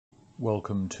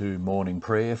Welcome to morning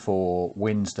prayer for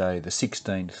Wednesday the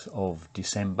 16th of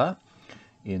December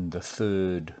in the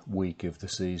third week of the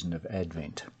season of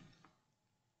Advent.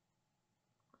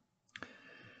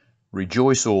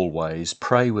 Rejoice always,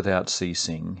 pray without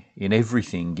ceasing, in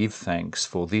everything give thanks,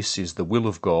 for this is the will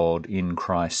of God in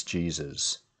Christ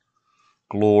Jesus.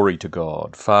 Glory to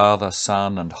God, Father,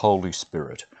 Son and Holy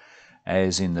Spirit,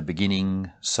 as in the beginning,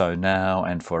 so now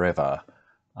and forever.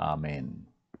 Amen.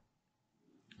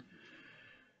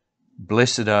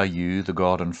 Blessed are you, the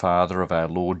God and Father of our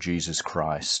Lord Jesus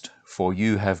Christ, for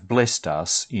you have blessed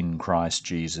us in Christ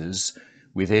Jesus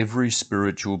with every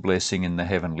spiritual blessing in the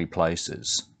heavenly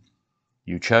places.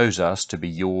 You chose us to be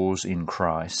yours in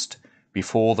Christ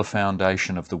before the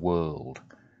foundation of the world,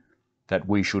 that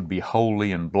we should be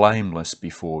holy and blameless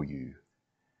before you.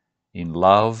 In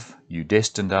love, you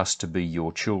destined us to be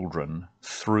your children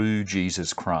through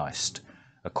Jesus Christ,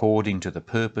 according to the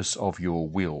purpose of your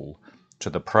will, to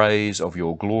the praise of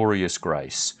your glorious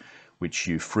grace, which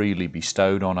you freely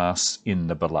bestowed on us in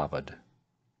the Beloved.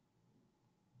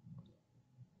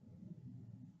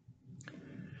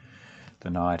 The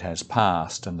night has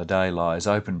passed and the day lies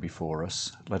open before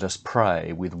us. Let us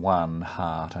pray with one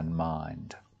heart and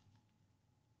mind.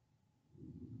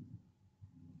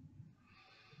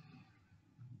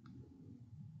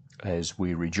 As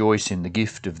we rejoice in the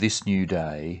gift of this new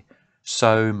day,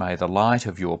 so may the light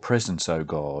of your presence, O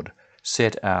God,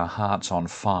 set our hearts on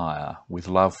fire with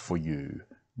love for you,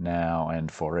 now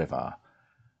and forever.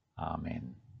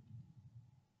 Amen.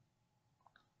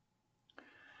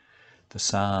 The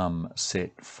psalm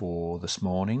set for this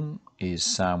morning is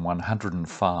Psalm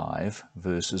 105,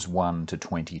 verses 1 to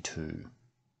 22.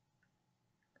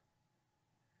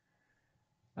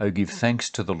 O give thanks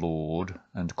to the Lord,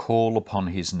 and call upon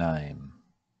his name.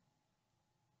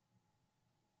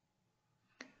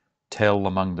 Tell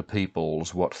among the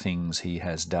peoples what things he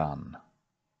has done.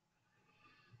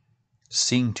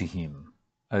 Sing to him,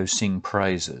 O sing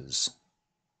praises,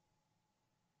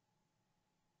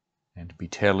 and be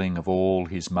telling of all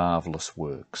his marvellous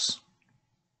works.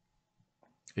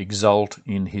 Exult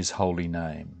in his holy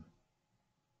name.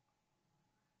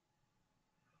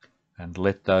 And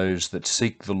let those that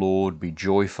seek the Lord be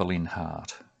joyful in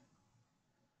heart.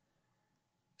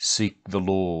 Seek the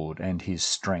Lord and his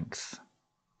strength.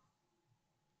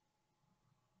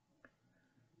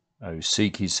 O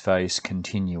seek his face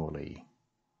continually.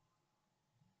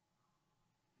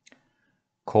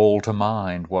 Call to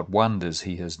mind what wonders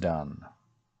he has done,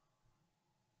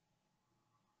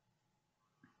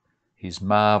 his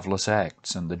marvellous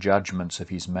acts and the judgments of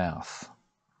his mouth.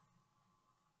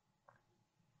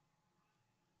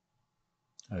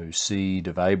 O seed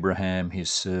of Abraham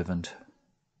his servant,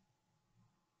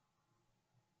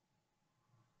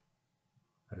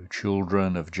 O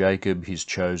children of Jacob his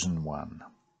chosen one.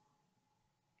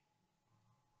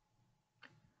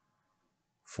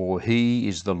 For he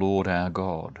is the Lord our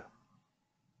God,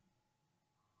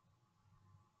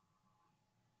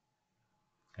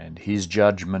 and his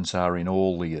judgments are in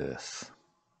all the earth.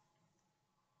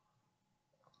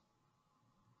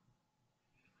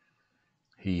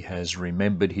 He has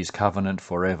remembered his covenant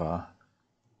forever,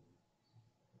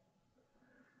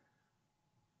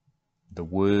 the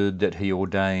word that he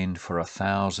ordained for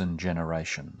 1,000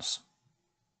 generations.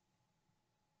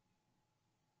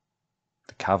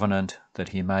 The covenant that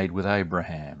he made with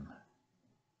Abraham,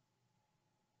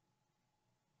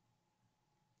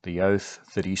 the oath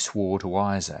that he swore to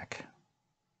Isaac,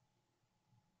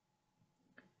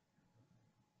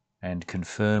 and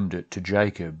confirmed it to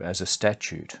Jacob as a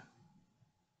statute,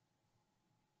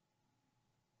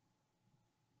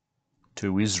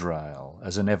 to Israel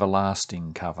as an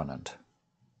everlasting covenant,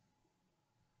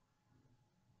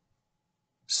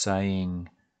 saying,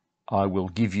 I will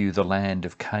give you the land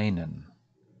of Canaan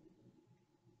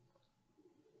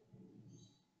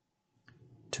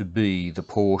to be the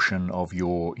portion of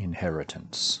your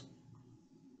inheritance.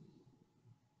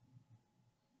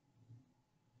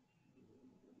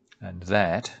 And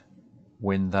that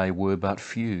when they were but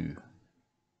few,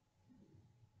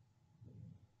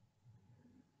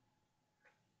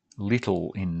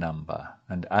 little in number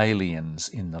and aliens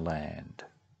in the land.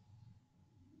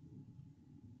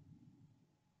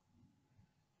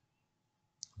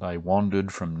 They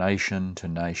wandered from nation to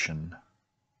nation,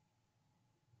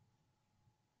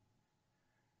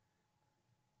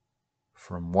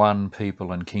 from one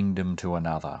people and kingdom to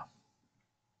another.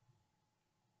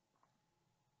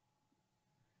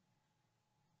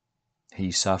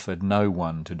 He suffered no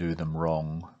one to do them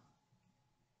wrong,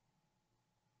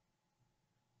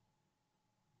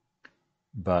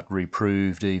 but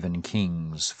reproved even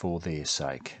kings for their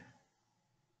sake.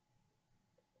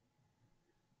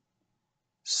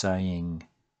 saying,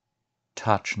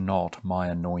 "Touch not my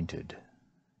anointed,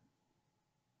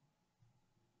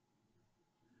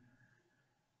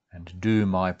 and do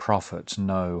my prophets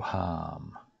no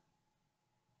harm."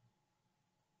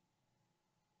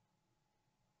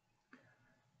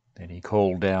 Then he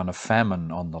called down a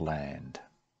famine on the land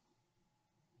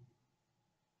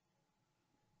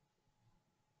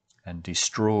and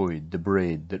destroyed the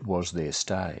bread that was their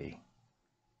stay.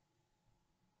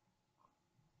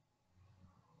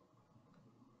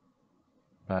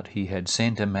 But he had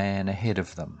sent a man ahead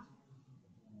of them,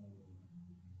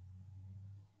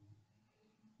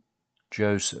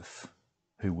 Joseph,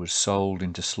 who was sold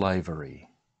into slavery,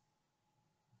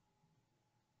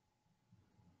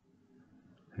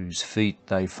 whose feet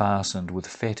they fastened with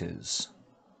fetters,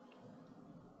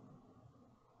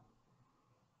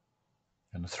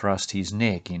 and thrust his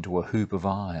neck into a hoop of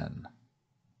iron,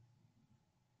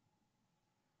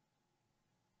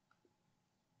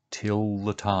 till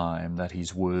the time that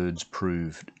his words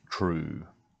proved true.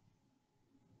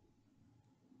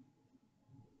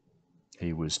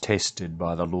 He was tested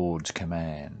by the Lord's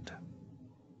command.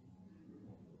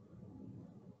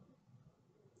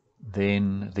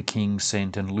 Then the king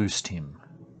sent and loosed him.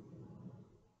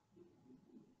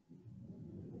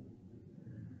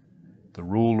 The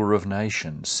ruler of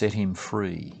nations set him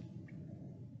free.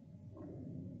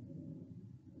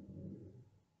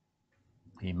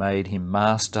 He made him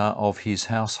master of his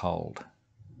household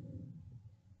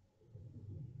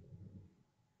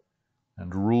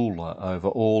and ruler over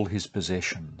all his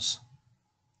possessions,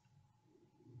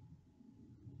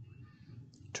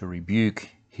 to rebuke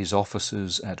his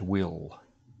officers at will,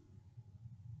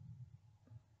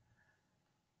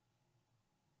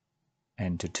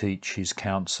 and to teach his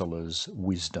counselors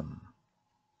wisdom.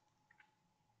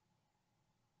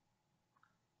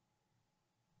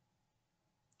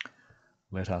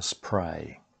 Let us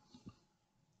pray.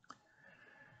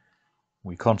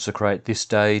 We consecrate this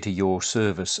day to your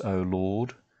service, O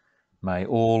Lord. May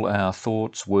all our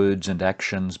thoughts, words and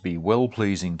actions be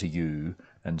well-pleasing to you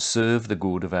and serve the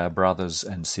good of our brothers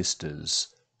and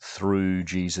sisters, through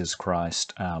Jesus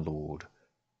Christ our Lord.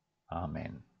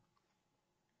 Amen.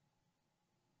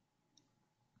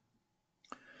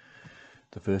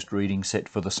 The first reading set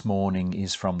for this morning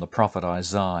is from the prophet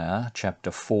Isaiah,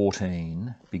 chapter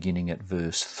 14, beginning at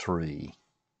verse 3.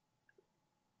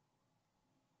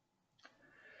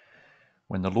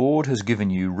 When the Lord has given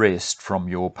you rest from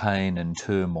your pain and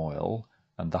turmoil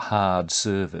and the hard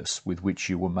service with which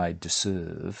you were made to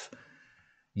serve,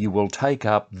 you will take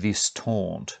up this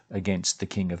taunt against the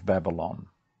king of Babylon.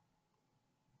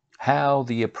 How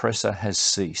the oppressor has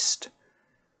ceased!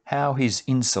 How his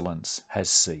insolence has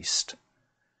ceased!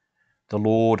 The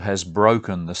Lord has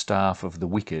broken the staff of the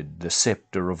wicked, the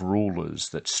sceptre of rulers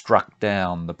that struck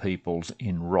down the peoples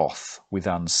in wrath with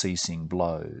unceasing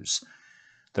blows,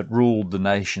 that ruled the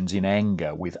nations in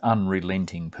anger with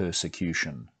unrelenting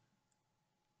persecution.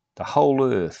 The whole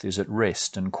earth is at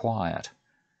rest and quiet.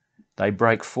 They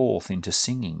break forth into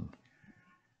singing.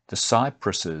 The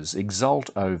cypresses exult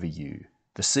over you,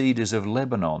 the cedars of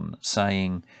Lebanon,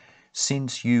 saying,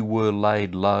 "Since you were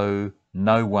laid low,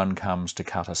 no one comes to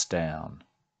cut us down."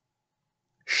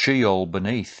 Sheol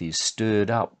beneath is stirred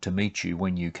up to meet you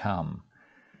when you come.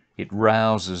 It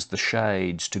rouses the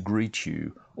shades to greet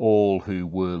you, all who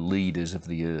were leaders of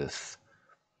the earth.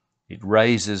 It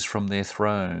raises from their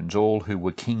thrones all who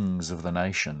were kings of the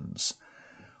nations.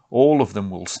 All of them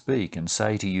will speak and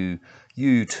say to you,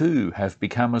 "You too have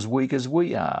become as weak as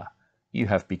we are. You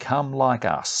have become like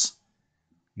us.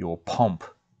 Your pomp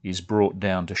is brought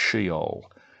down to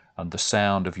Sheol, and the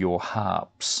sound of your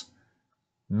harps.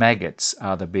 Maggots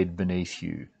are the bed beneath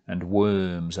you, and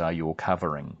worms are your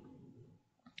covering.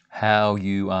 How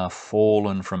you are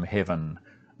fallen from heaven,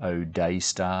 O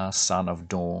day-star, son of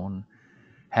dawn!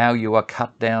 How you are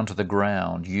cut down to the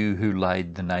ground, you who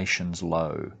laid the nations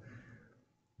low!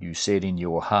 You said in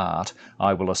your heart,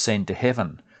 "I will ascend to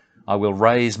heaven. I will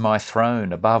raise my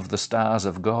throne above the stars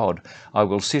of God. I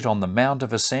will sit on the mount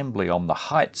of assembly on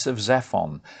the heights of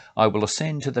Zaphon. I will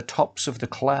ascend to the tops of the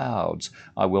clouds.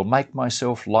 I will make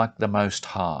myself like the Most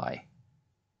High."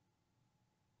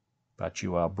 But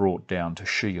you are brought down to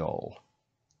Sheol,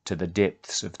 to the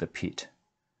depths of the pit.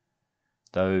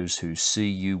 Those who see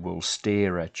you will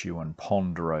stare at you and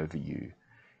ponder over you.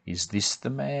 Is this the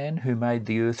man who made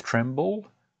the earth tremble,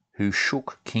 who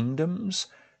shook kingdoms,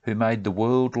 who made the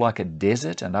world like a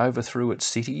desert and overthrew its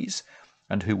cities,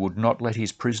 and who would not let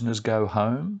his prisoners go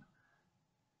home?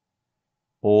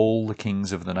 All the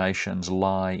kings of the nations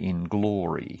lie in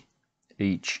glory,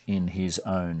 each in his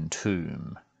own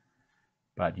tomb.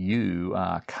 But you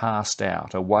are cast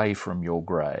out away from your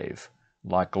grave,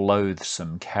 like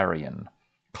loathsome carrion,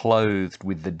 clothed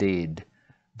with the dead,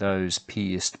 those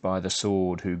pierced by the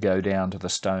sword who go down to the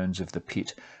stones of the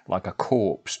pit, like a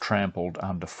corpse trampled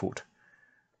underfoot.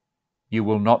 You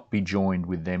will not be joined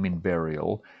with them in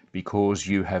burial, because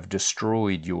you have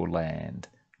destroyed your land,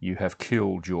 you have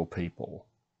killed your people.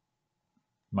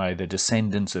 May the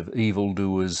descendants of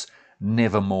evildoers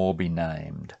never more be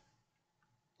named.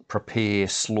 Prepare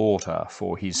slaughter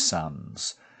for his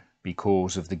sons,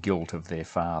 because of the guilt of their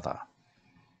father.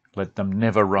 Let them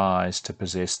never rise to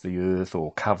possess the earth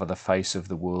or cover the face of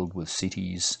the world with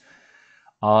cities.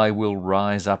 I will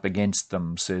rise up against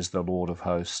them, says the Lord of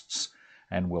hosts,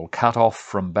 and will cut off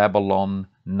from Babylon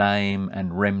name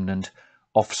and remnant,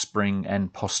 offspring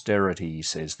and posterity,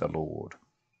 says the Lord.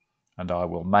 And I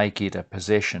will make it a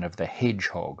possession of the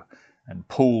hedgehog and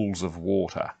pools of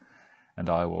water, and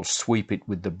I will sweep it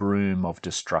with the broom of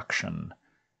destruction,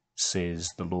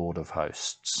 says the Lord of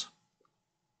hosts.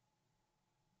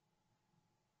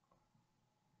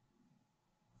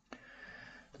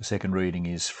 The second reading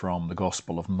is from the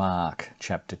Gospel of Mark,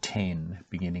 chapter 10,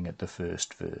 beginning at the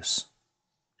first verse.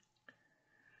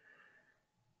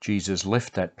 Jesus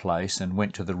left that place and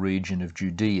went to the region of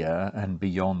Judea and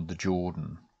beyond the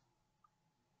Jordan.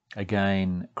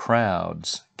 Again,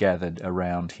 crowds gathered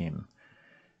around him,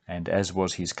 and as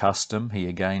was his custom, he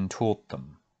again taught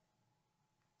them.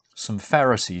 Some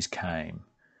Pharisees came,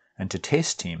 and to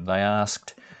test him they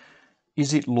asked,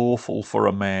 "Is it lawful for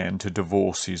a man to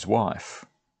divorce his wife?"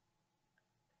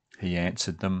 He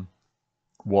answered them,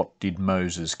 "What did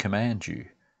Moses command you?"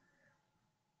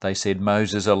 They said,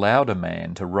 "Moses allowed a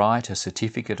man to write a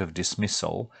certificate of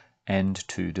dismissal and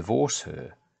to divorce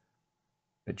her."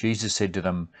 But Jesus said to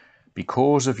them,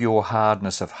 "Because of your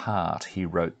hardness of heart he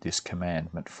wrote this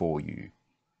commandment for you.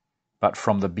 But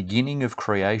from the beginning of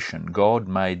creation God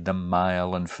made them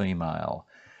male and female.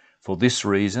 For this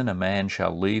reason a man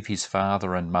shall leave his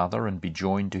father and mother and be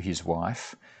joined to his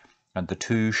wife, and the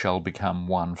two shall become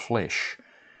one flesh.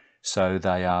 So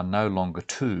they are no longer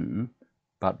two,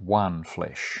 but one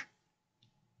flesh.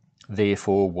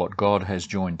 Therefore what God has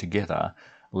joined together,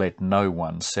 let no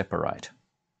one separate."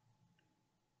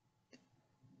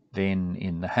 Then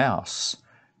in the house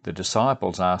the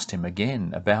disciples asked him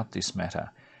again about this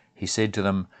matter. He said to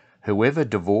them, "Whoever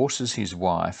divorces his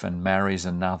wife and marries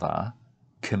another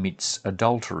commits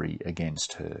adultery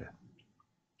against her.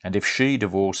 And if she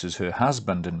divorces her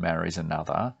husband and marries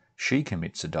another, she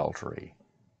commits adultery."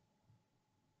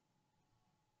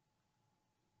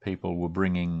 People were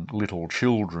bringing little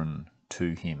children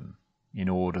to him in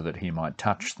order that he might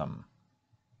touch them,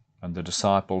 and the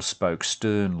disciples spoke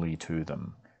sternly to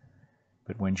them.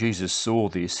 But when Jesus saw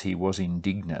this, he was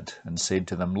indignant and said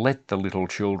to them, "Let the little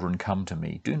children come to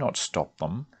me. Do not stop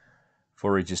them,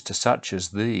 for it is to such as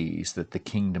these that the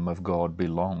kingdom of God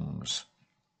belongs.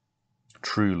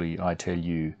 Truly, I tell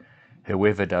you,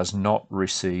 whoever does not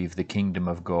receive the kingdom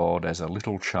of God as a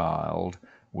little child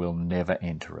will never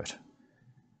enter it."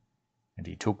 And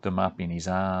he took them up in his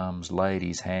arms, laid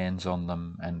his hands on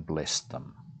them, and blessed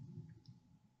them.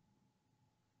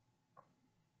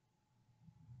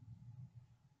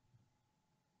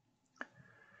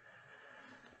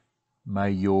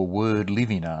 May your word live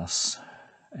in us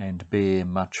and bear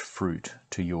much fruit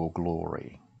to your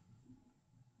glory.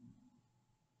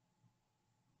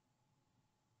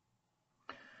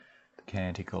 The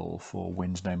canticle for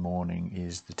Wednesday morning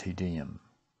is the Te Deum.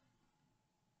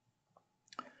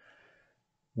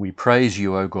 We praise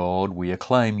you, O God, we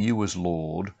acclaim you as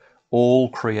Lord. All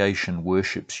creation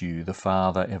worships you, the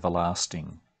Father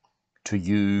everlasting. To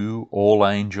you, all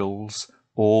angels,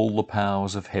 all the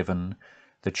powers of heaven,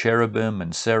 the cherubim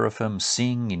and seraphim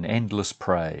sing in endless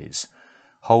praise.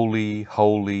 Holy,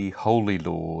 holy, holy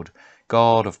Lord,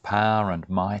 God of power and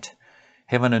might,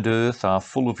 heaven and earth are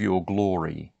full of your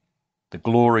glory. The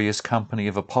glorious company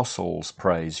of apostles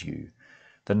praise you.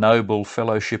 The noble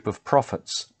fellowship of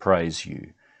prophets praise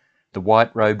you. The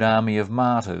white-robed army of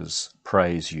martyrs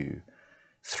praise you.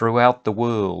 Throughout the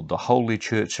world the Holy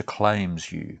Church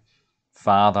acclaims you.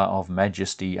 Father of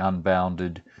majesty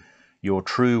unbounded, your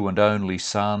true and only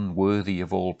Son, worthy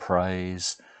of all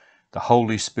praise, the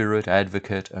Holy Spirit,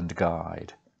 advocate and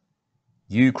guide.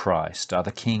 You, Christ, are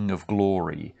the King of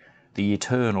glory, the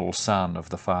eternal Son of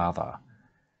the Father.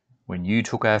 When you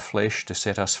took our flesh to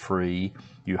set us free,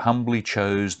 you humbly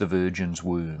chose the Virgin's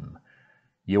womb.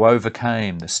 You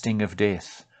overcame the sting of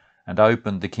death and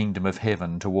opened the kingdom of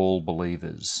heaven to all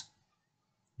believers.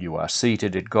 You are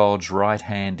seated at God's right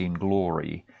hand in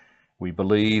glory. We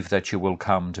believe that you will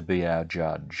come to be our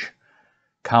judge.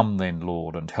 Come then,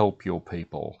 Lord, and help your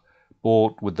people.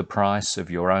 bought with the price of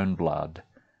your own blood,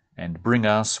 and bring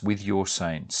us with your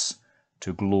saints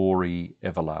to glory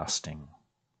everlasting.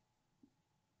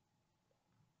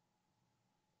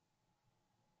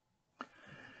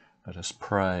 Let us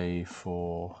pray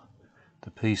for the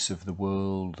peace of the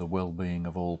world, the well-being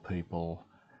of all people,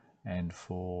 and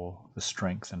for the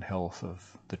strength and health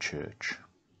of the Church.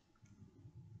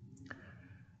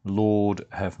 Lord,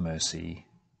 have mercy.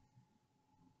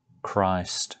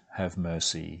 Christ, have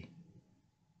mercy.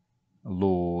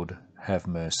 Lord, have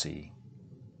mercy.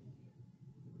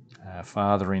 Our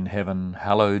Father in heaven,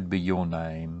 hallowed be your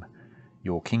name.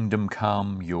 Your kingdom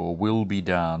come, your will be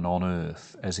done on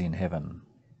earth as in heaven.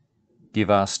 Give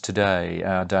us today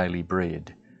our daily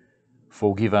bread.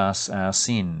 Forgive us our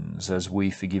sins as we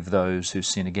forgive those who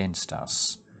sin against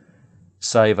us.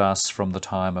 Save us from the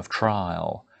time of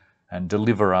trial and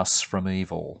deliver us from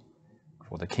evil.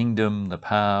 For the kingdom, the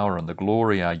power and the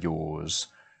glory are yours,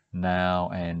 now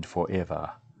and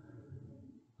forever.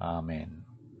 Amen.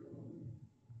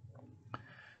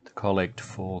 The collect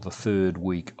for the third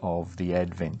week of the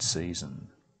Advent season.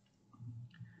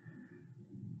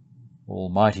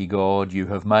 Almighty God, you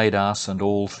have made us and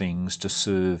all things to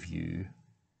serve you.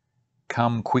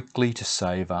 Come quickly to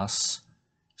save us,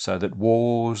 so that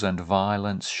wars and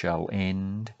violence shall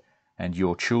end, and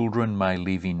your children may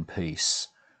live in peace,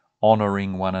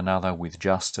 honouring one another with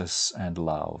justice and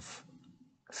love.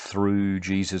 Through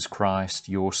Jesus Christ,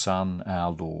 your Son,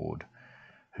 our Lord,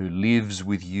 who lives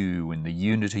with you in the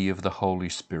unity of the Holy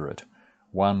Spirit,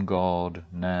 one God,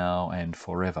 now and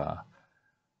forever.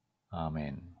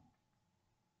 Amen.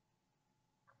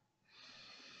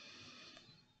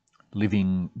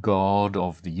 Living God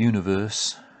of the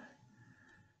universe,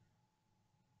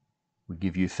 we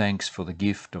give you thanks for the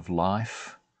gift of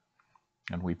life,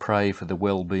 and we pray for the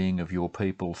well-being of your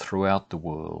people throughout the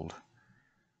world.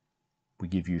 We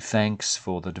give you thanks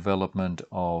for the development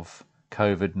of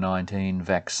COVID-19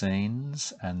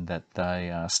 vaccines and that they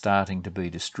are starting to be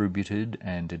distributed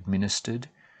and administered.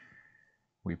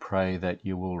 We pray that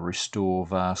you will restore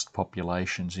vast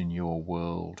populations in your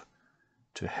world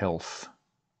to health.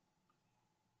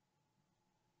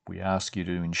 We ask you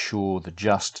to ensure the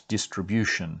just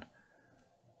distribution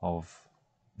of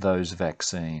those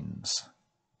vaccines.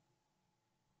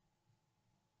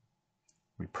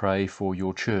 We pray for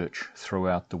your church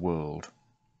throughout the world.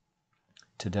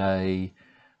 Today,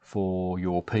 for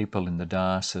your people in the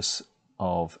Diocese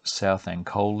of South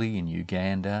Ankole in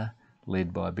Uganda,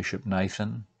 led by Bishop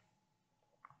Nathan.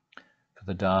 For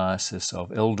the Diocese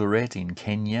of Eldoret in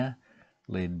Kenya,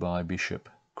 led by Bishop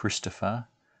Christopher.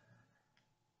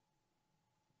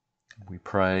 We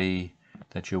pray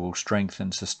that you will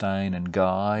strengthen, sustain and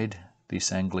guide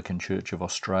this Anglican Church of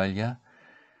Australia,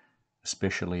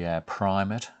 especially our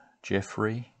primate,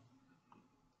 Geoffrey.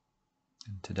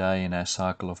 And today in our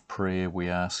cycle of prayer we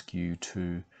ask you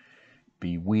to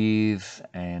be with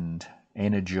and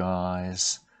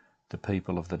energise the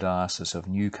people of the Diocese of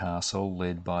Newcastle,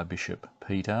 led by Bishop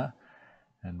Peter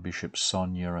and Bishops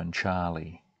Sonia and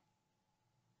Charlie.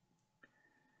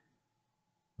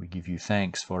 We give you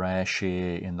thanks for our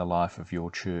share in the life of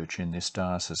your church in this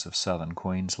Diocese of Southern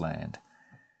Queensland.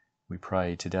 We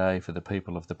pray today for the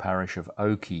people of the parish of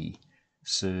Oakey,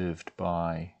 served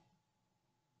by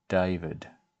David.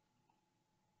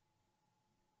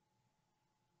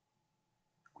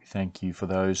 We thank you for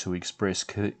those who express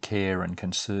care and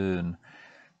concern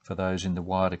for those in the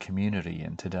wider community,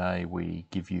 and today we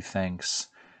give you thanks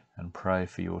and pray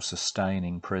for your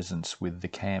sustaining presence with the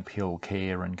Camp Hill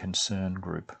Care and Concern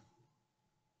Group.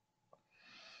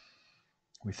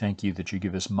 We thank you that you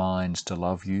give us minds to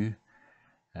love you,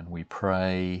 and we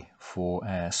pray for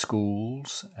our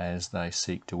schools as they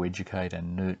seek to educate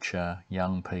and nurture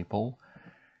young people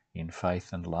in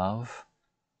faith and love.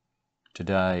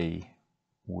 Today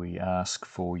we ask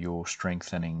for your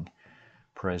strengthening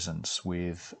presence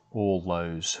with all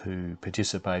those who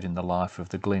participate in the life of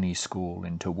the Glennie School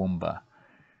in Toowoomba,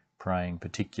 praying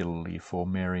particularly for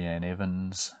Mary Ann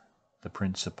Evans, the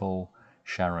principal,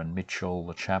 Sharon Mitchell,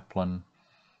 the chaplain,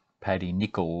 Paddy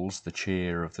Nichols, the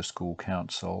chair of the school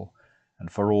council,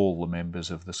 and for all the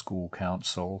members of the school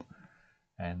council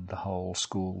and the whole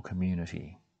school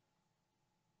community.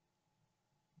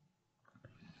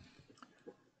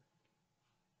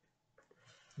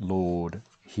 Lord,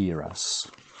 hear us.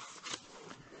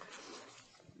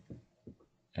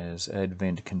 As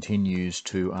Advent continues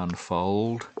to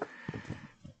unfold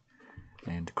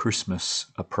and Christmas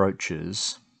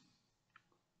approaches,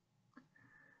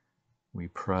 we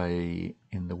pray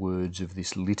in the words of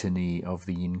this litany of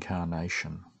the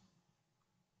Incarnation.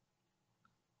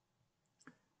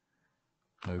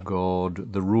 O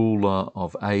God, the ruler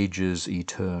of ages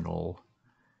eternal,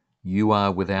 you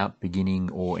are without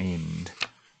beginning or end,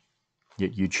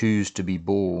 yet you choose to be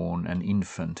born an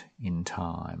infant in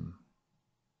time.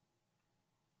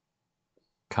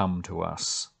 Come to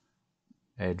us,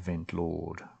 Advent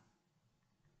Lord.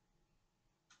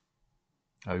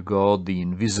 O God, the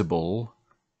invisible,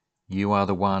 you are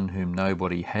the one whom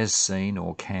nobody has seen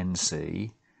or can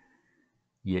see,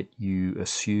 yet you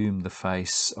assume the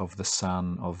face of the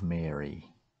Son of Mary.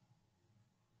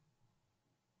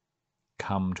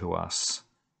 Come to us,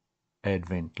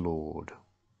 Advent Lord.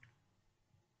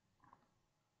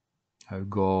 O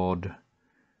God,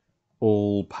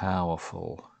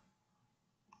 all-powerful,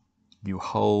 you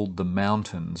hold the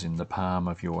mountains in the palm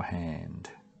of your hand,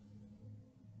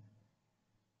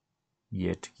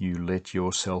 yet you let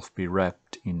yourself be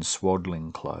wrapped in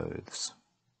swaddling clothes.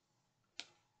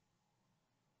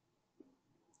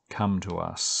 Come to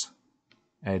us,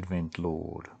 Advent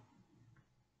Lord.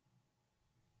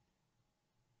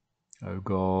 O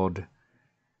God,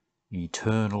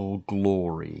 eternal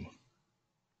glory,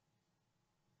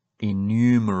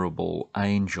 innumerable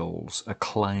angels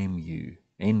acclaim you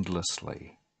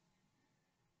endlessly,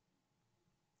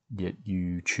 yet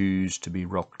you choose to be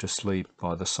rocked to sleep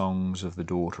by the songs of the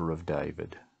daughter of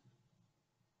David.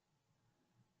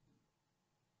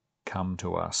 Come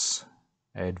to us,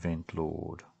 Advent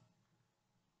Lord.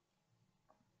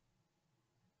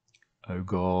 O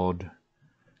God,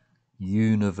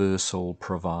 universal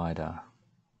provider,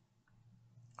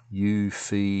 you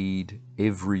feed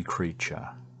every creature,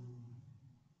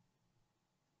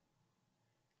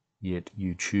 yet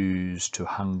you choose to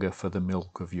hunger for the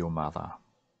milk of your mother.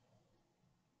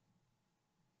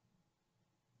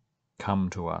 Come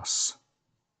to us,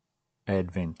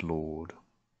 Advent Lord.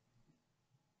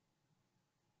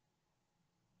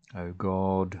 O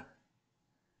God,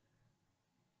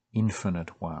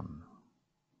 infinite one,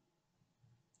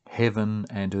 heaven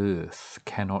and earth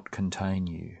cannot contain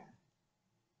you,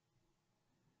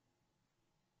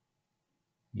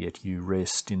 yet you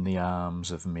rest in the arms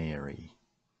of Mary.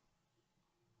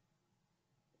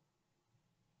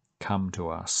 Come to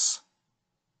us,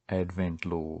 Advent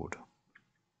Lord.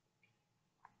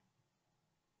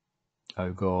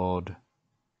 O God,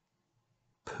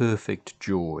 perfect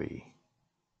joy,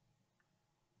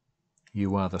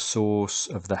 you are the source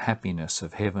of the happiness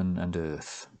of heaven and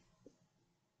earth.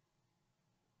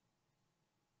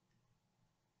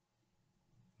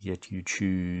 Yet you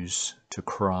choose to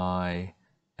cry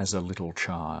as a little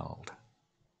child.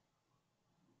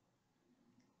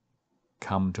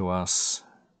 Come to us,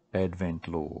 Advent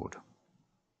Lord.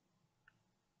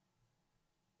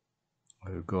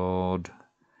 O God,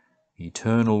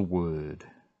 eternal Word,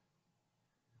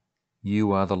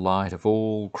 you are the light of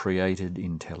all created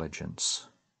intelligence.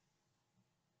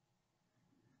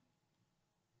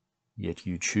 Yet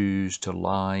you choose to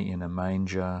lie in a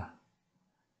manger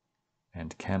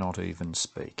and cannot even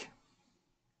speak.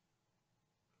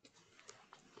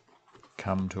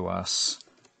 Come to us,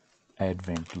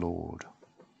 Advent Lord.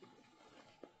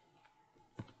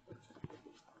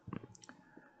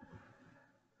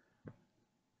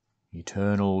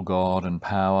 Eternal God and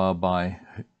Father,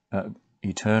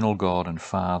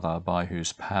 by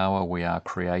whose power we are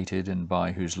created and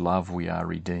by whose love we are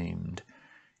redeemed,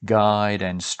 guide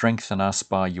and strengthen us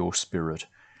by your Spirit,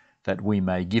 that we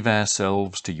may give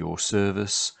ourselves to your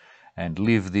service and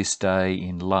live this day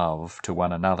in love to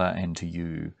one another and to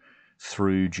you,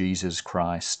 through Jesus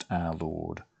Christ our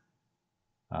Lord.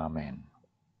 Amen.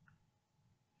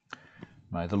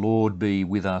 May the Lord be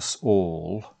with us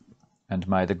all, and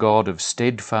may the God of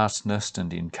steadfastness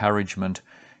and encouragement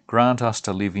grant us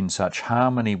to live in such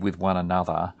harmony with one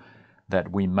another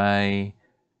that we may,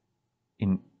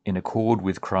 in accord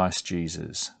with Christ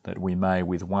Jesus, that we may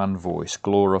with one voice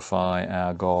glorify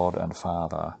our God and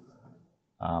Father.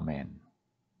 Amen.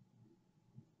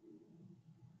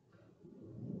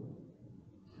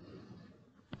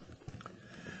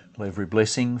 Well, every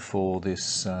blessing for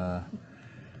this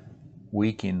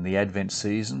week in the Advent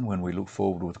season, when we look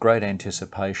forward with great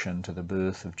anticipation to the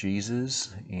birth of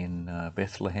Jesus in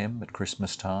Bethlehem at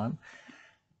Christmas time.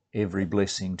 Every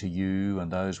blessing to you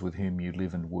and those with whom you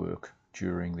live and work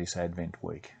during this Advent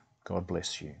week. God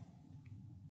bless you.